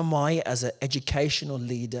 how am I, as an educational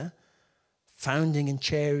leader, founding and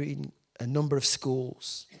chairing a number of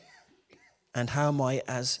schools, and how am I,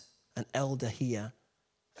 as an elder here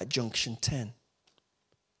at Junction 10?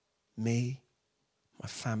 Me, my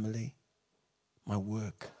family, my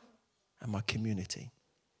work, and my community.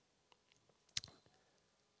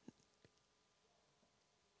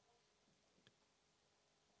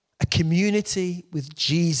 A community with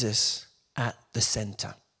Jesus at the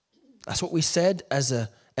center. That's what we said as a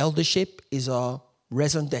eldership is our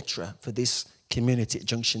raison d'etre for this community at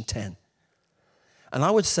Junction 10. And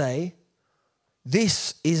I would say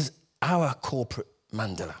this is our corporate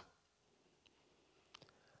mandala.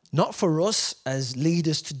 Not for us as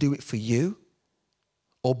leaders to do it for you,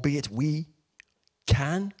 albeit we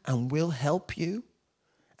can and will help you,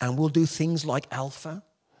 and we'll do things like Alpha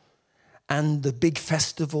and the big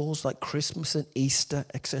festivals like Christmas and Easter,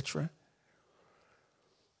 etc.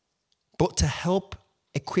 But to help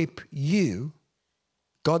equip you,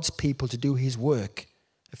 God's people, to do his work,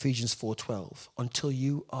 Ephesians 4:12, until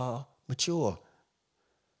you are mature.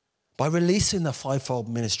 By releasing the fivefold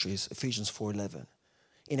ministries, Ephesians 4:11,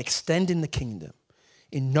 in extending the kingdom,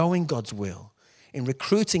 in knowing God's will, in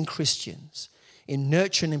recruiting Christians, in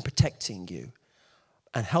nurturing and protecting you,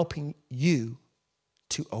 and helping you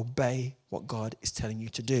to obey what God is telling you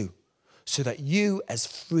to do, so that you as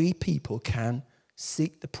free people can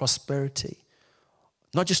seek the prosperity,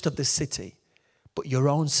 not just of the city, but your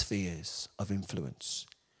own spheres of influence,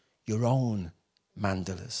 your own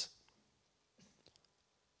mandalas.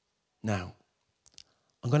 Now,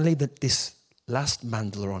 I'm going to leave this last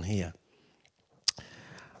mandala on here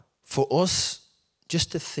for us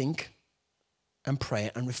just to think and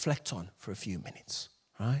pray and reflect on for a few minutes,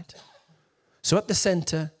 right? So at the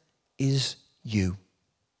center is you,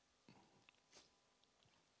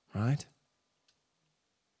 right?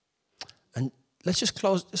 And let's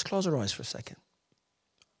close our eyes for a second.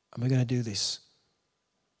 And we're going to do this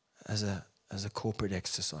as a corporate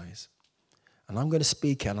exercise. And I'm going to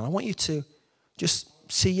speak out, and I want you to just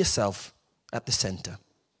see yourself at the center.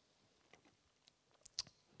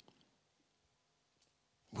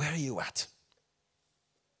 Where are you at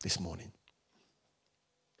this morning?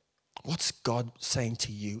 What's God saying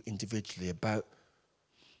to you individually about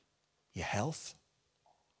your health,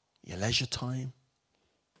 your leisure time,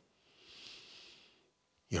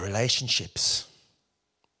 your relationships?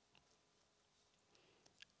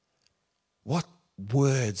 What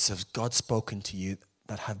words has God spoken to you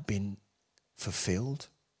that have been fulfilled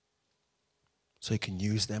so you can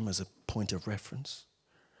use them as a point of reference?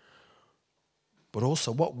 But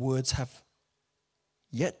also, what words have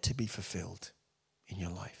yet to be fulfilled in your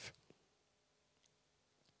life?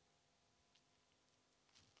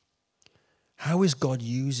 How is God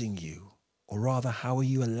using you? Or rather, how are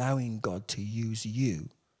you allowing God to use you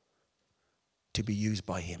to be used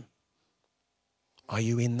by Him? Are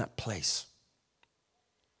you in that place?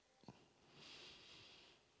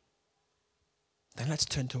 Then let's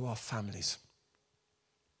turn to our families.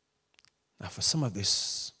 Now, for some of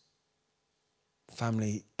this,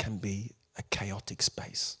 family can be a chaotic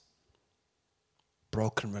space.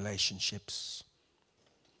 Broken relationships,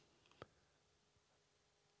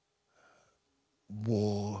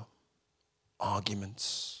 war,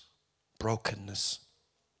 arguments, brokenness.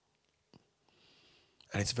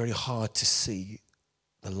 And it's very hard to see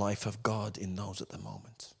the life of God in those at the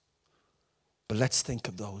moment. But let's think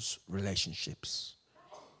of those relationships.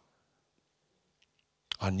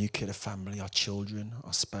 Our nuclear family, our children,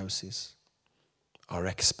 our spouses, our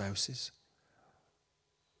ex-spouses.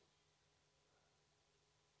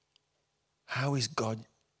 How is God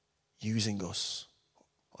using us?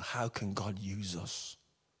 Or how can God use us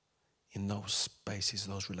in those spaces,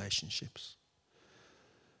 those relationships?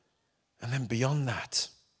 And then beyond that,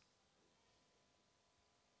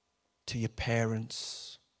 to your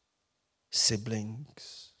parents,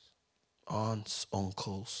 siblings, aunts,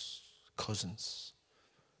 uncles, cousins.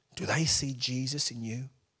 Do they see Jesus in you?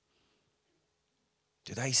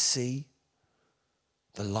 Do they see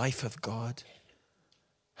the life of God?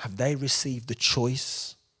 Have they received the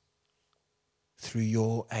choice through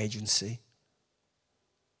your agency?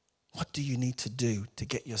 What do you need to do to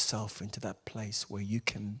get yourself into that place where you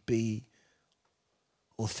can be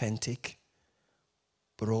authentic,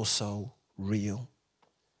 but also real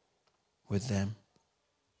with them?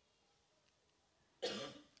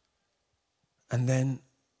 And then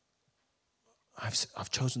I've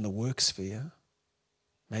chosen the work sphere.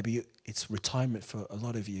 Maybe it's retirement for a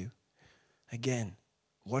lot of you. Again,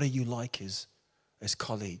 what are you like as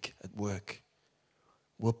colleague at work?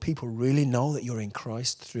 Will people really know that you're in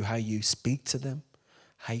Christ through how you speak to them,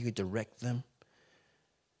 how you direct them,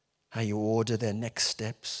 how you order their next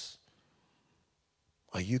steps?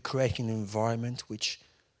 Are you creating an environment which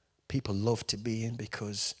people love to be in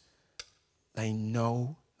because they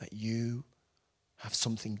know that you have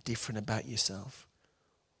something different about yourself?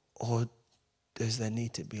 Or does there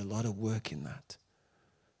need to be a lot of work in that?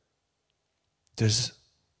 Does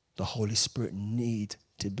the Holy Spirit need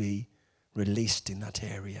to be released in that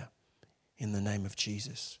area in the name of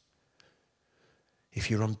Jesus? If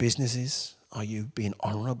you run businesses, are you being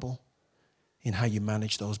honorable in how you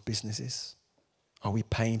manage those businesses? Are we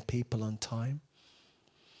paying people on time?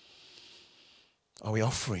 Are we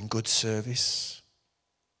offering good service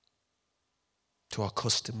to our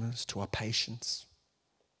customers, to our patients?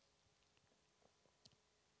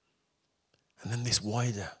 And then this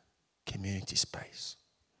wider community space.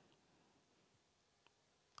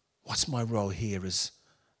 What's my role here as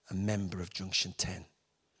a member of Junction 10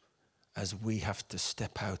 as we have to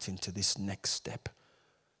step out into this next step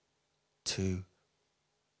to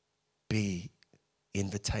be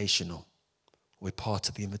invitational? We're part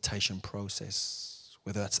of the invitation process,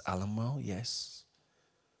 whether that's Alamo, yes,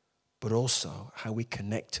 but also how we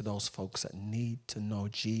connect to those folks that need to know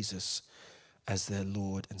Jesus as their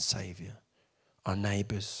Lord and Savior, our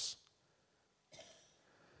neighbors,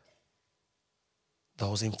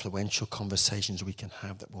 those influential conversations we can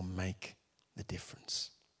have that will make the difference.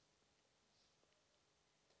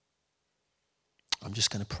 I'm just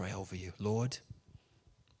going to pray over you. Lord,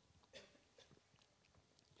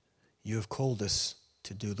 you have called us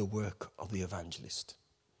to do the work of the evangelist.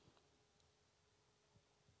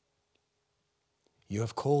 You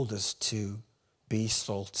have called us to be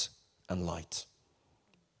salt and light.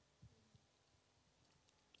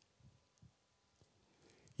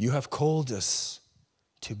 You have called us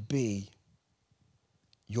to be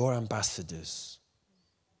your ambassadors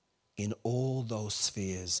in all those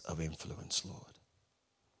spheres of influence, Lord.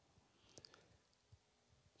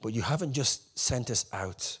 But you haven't just sent us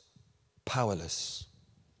out powerless.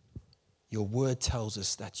 Your word tells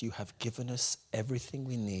us that you have given us everything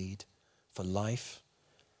we need for life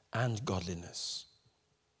and godliness.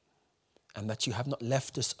 And that you have not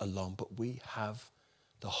left us alone, but we have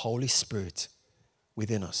the Holy Spirit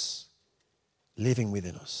within us, living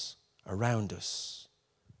within us, around us.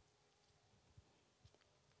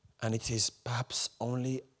 And it is perhaps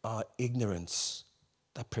only our ignorance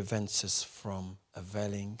that prevents us from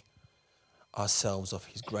availing ourselves of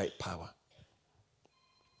his great power.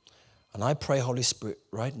 And I pray, Holy Spirit,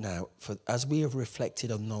 right now, for as we have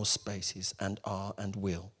reflected on those spaces and are and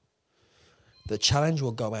will, the challenge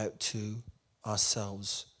will go out to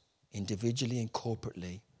ourselves individually and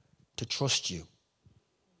corporately to trust you,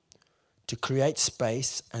 to create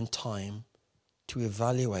space and time to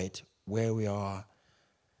evaluate where we are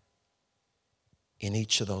in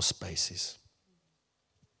each of those spaces.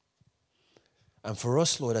 And for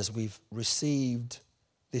us, Lord, as we've received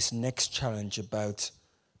this next challenge about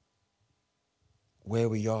where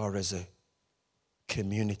we are as a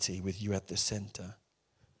community with you at the center,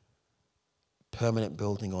 permanent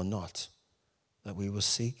building or not, that we will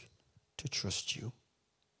seek to trust you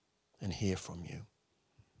and hear from you.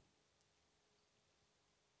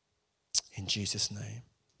 In Jesus' name,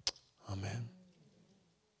 amen.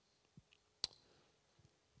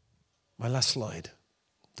 My last slide,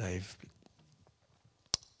 Dave.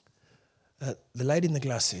 The lady in the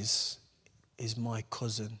glasses is my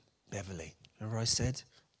cousin Beverly. Remember I said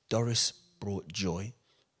Doris brought joy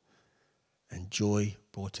and joy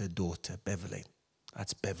brought her daughter Beverly.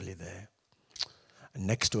 That's Beverly there. And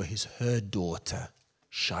next to her is her daughter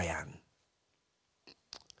Cheyenne.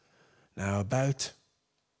 Now it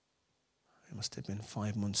must have been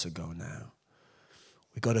 5 months ago now,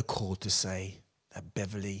 we got a call to say that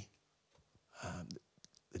Beverly,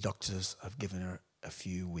 the doctors have given her a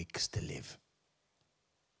few weeks to live.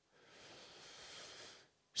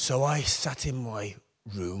 So I sat in my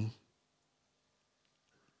room,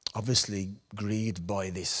 obviously grieved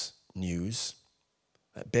by this news,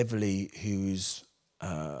 that Beverly, who's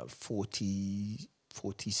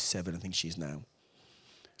 47, I think she is now,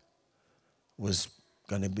 was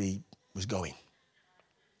going.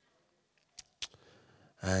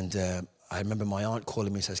 And I remember my aunt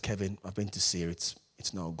calling me and says, Kevin, I've been to see her, it's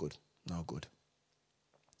no good.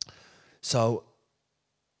 So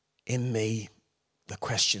in me, the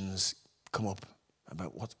questions come up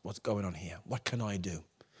about what's going on here. What can I do?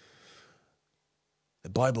 The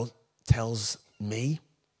Bible tells me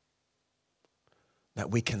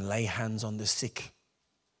that we can lay hands on the sick.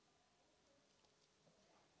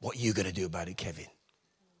 What are you going to do about it, Kevin?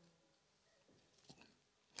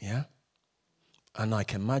 Yeah? And I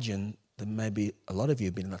can imagine that maybe a lot of you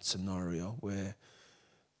have been in that scenario where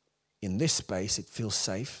in this space it feels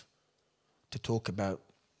safe to talk about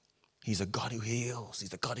he's a God who heals,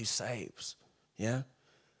 he's a God who saves. Yeah?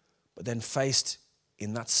 But then faced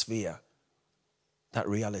in that sphere, that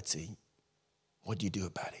reality, what do you do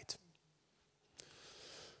about it?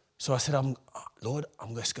 So I said, Lord,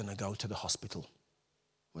 I'm just going to go to the hospital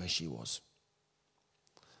where she was.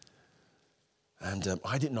 And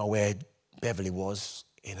I didn't know where Beverly was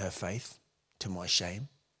in her faith, to my shame.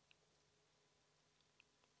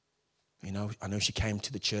 You know, I know she came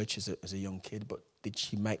to the church as a young kid, but did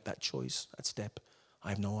she make that choice, that step? I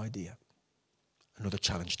have no idea. Another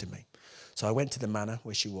challenge to me. So I went to the manor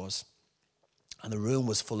where she was, and the room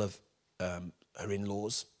was full of her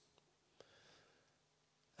in-laws,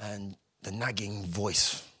 and the nagging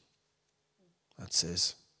voice that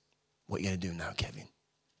says, what are you going to do now, Kevin?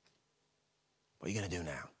 What are you going to do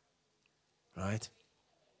now? Right?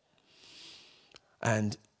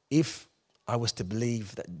 And if I was to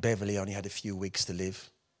believe that Beverly only had a few weeks to live,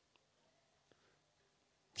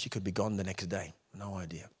 she could be gone the next day. No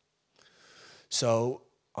idea. So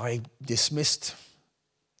I dismissed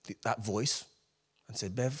that voice and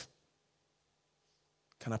said, Bev,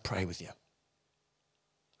 can I pray with you?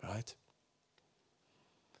 Right?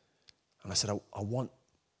 And I said,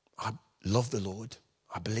 I love the Lord.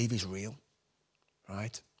 I believe he's real.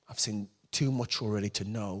 Right? I've seen too much already to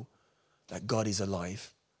know that God is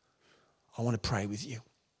alive. I want to pray with you.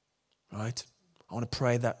 Right? I want to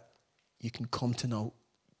pray that you can come to know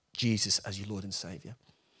Jesus as your Lord and Savior.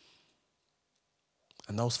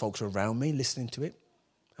 And those folks are around me listening to it.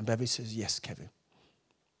 And Beverly says, yes, Kevin.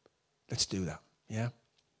 Let's do that. Yeah?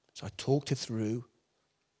 So I talked her through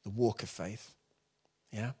the walk of faith.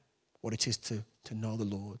 Yeah? What it is to know the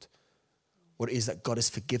Lord. What it is that God has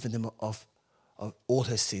forgiven them of all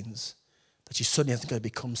her sins. That she suddenly isn't going to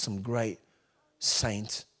become some great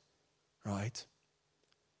saint. Right?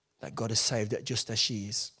 that God has saved her just as she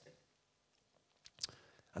is.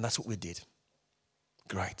 And that's what we did.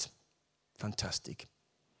 Great. Fantastic.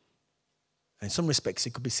 And in some respects,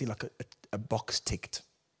 it could be seen like a box ticked.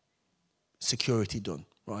 Security done,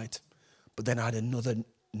 right? But then I had another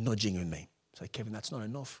nudging in me. Say, Kevin, that's not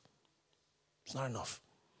enough. It's not enough.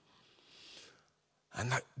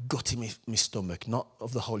 And that gutted my stomach, not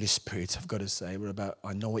of the Holy Spirit, I've got to say, but about,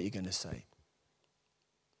 I know what you're going to say.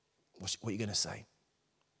 What are you going to say?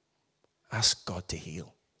 Ask God to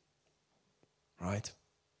heal. Right?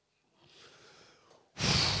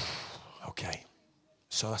 Okay.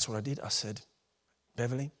 So that's what I did. I said,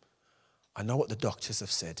 Beverly, I know what the doctors have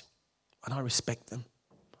said, and I respect them.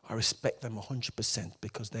 I respect them 100%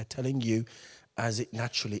 because they're telling you as it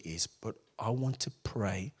naturally is. But I want to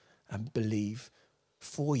pray and believe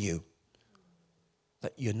for you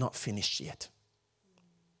that you're not finished yet.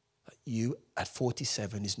 That you at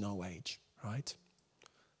 47 is no age, right?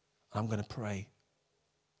 I'm going to pray.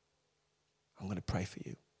 I'm going to pray for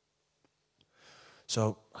you.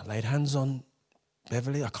 So I laid hands on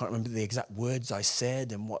Beverly. I can't remember the exact words I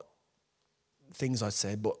said and what things I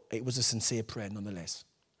said, but it was a sincere prayer nonetheless,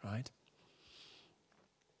 right?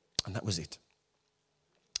 And that was it.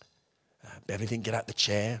 Beverly didn't get out the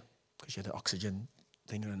chair because she had an oxygen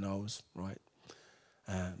thing in her nose, right?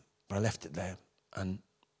 But I left it there, and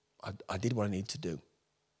I did what I needed to do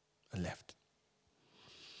and left.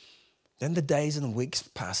 Then the days and the weeks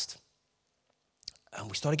passed, and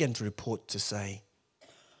we started getting to report to say,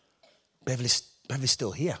 Beverly's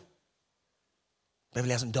still here.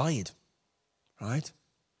 Beverly hasn't died, right?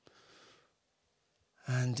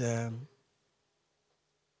 And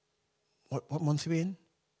what month are we in?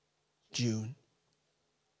 June.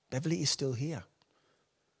 Beverly is still here.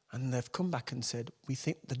 And they've come back and said, we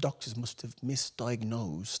think the doctors must have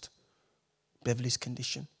misdiagnosed Beverly's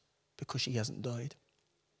condition because she hasn't died.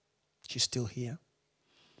 She's still here.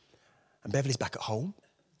 And Beverly's back at home.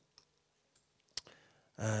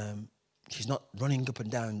 She's not running up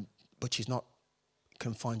and down, but she's not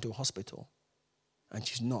confined to a hospital. And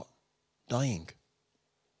she's not dying.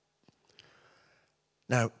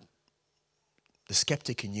 Now, the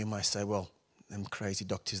skeptic in you might say, well, them crazy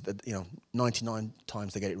doctors, that 99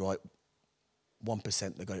 times they get it right,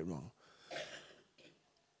 1% they got it wrong.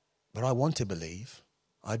 But I want to believe,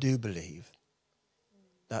 I do believe,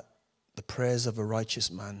 that the prayers of a righteous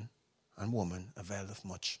man and woman availeth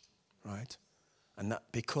much, right? And that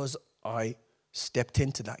because I stepped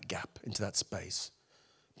into that gap, into that space,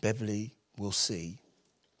 Beverly will see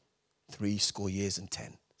 70 years and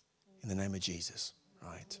 10 in the name of Jesus,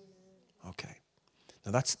 right? Okay.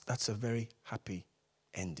 Now that's a very happy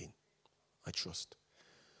ending, I trust.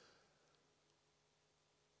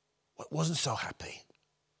 What wasn't so happy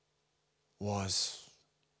was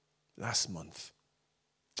last month,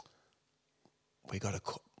 we got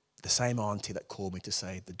the same auntie that called me to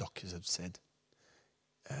say the doctors have said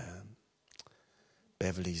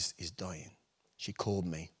Beverly is dying. She called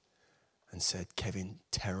me and said, Kevin,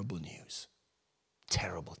 terrible news.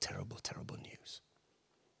 Terrible, terrible, terrible news.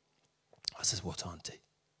 I says, what, auntie?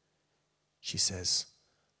 She says,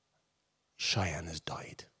 Cheyenne has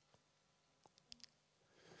died.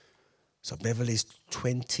 So Beverly's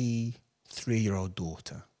 23-year-old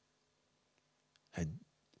daughter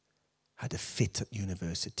had a fit at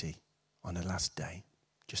university on her last day,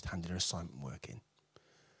 just handed her assignment work in.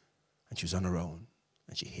 And she was on her own,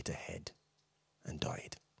 and she hit her head and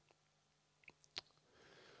died.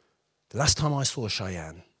 The last time I saw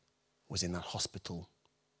Cheyenne was in that hospital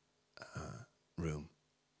room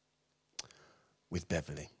with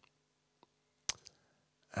Beverly.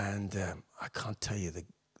 And I can't tell you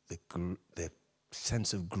the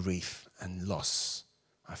sense of grief and loss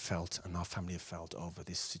I felt and our family have felt over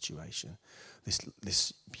this situation.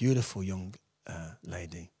 This beautiful young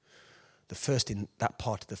lady, the first in that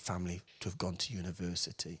part of the family to have gone to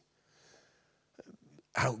university.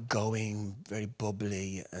 Outgoing, very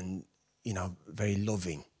bubbly and, very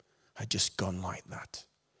loving, had just gone like that.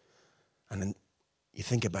 And then you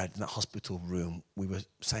think about it, in that hospital room, we were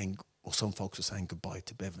saying, or some folks were saying goodbye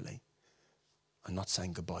to Beverly and not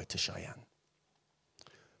saying goodbye to Cheyenne.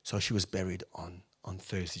 So she was buried on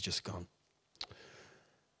Thursday, just gone.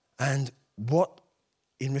 And what,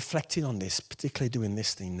 in reflecting on this, particularly doing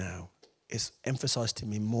this thing now, is emphasized to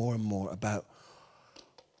me more and more about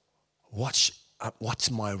what's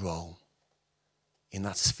my role in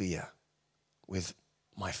that sphere with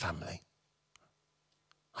my family.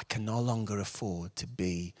 I can no longer afford to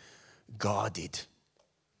be guarded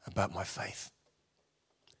about my faith.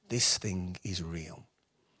 This thing is real.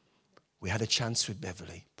 We had a chance with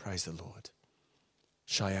Beverly, praise the Lord.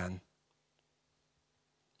 Cheyenne,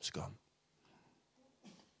 It's gone.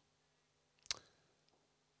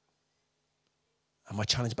 And my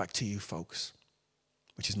challenge back to you folks,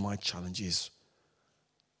 which is my challenge, is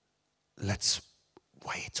let's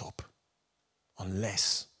weigh it up.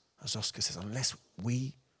 Unless, as Oscar says, unless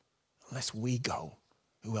we go,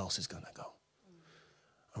 who else is going to go?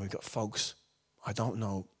 And we've got folks, I don't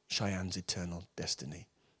know Cheyenne's eternal destiny.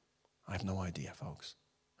 I have no idea, folks.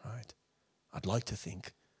 Right? I'd like to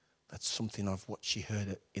think that something of what she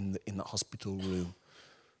heard in the hospital room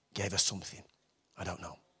gave her something. I don't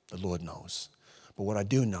know. The Lord knows. But what I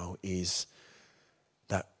do know is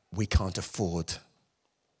that we can't afford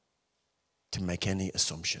to make any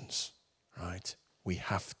assumptions, right? We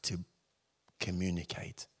have to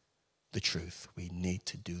communicate the truth. We need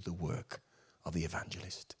to do the work of the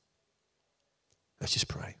evangelist. Let's just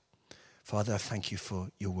pray. Father, I thank you for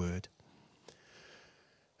your word.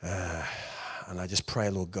 And I just pray,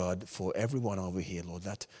 Lord God, for everyone over here, Lord,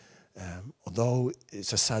 that although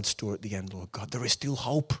it's a sad story at the end, Lord God, there is still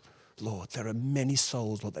hope, Lord. There are many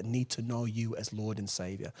souls, Lord, that need to know you as Lord and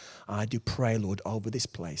Savior. I do pray, Lord, over this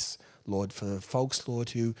place, Lord, for folks,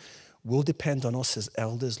 Lord, who will depend on us as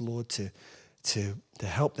elders, Lord, to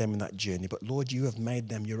help them in that journey. But Lord, you have made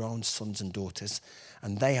them your own sons and daughters,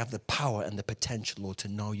 and they have the power and the potential, Lord, to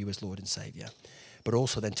know you as Lord and Savior, but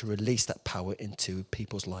also then to release that power into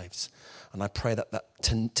people's lives. And I pray that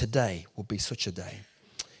today will be such a day.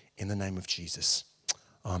 In the name of Jesus.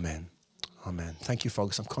 Amen. Amen. Thank you,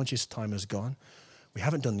 folks. I'm conscious time has gone. We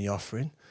haven't done the offering.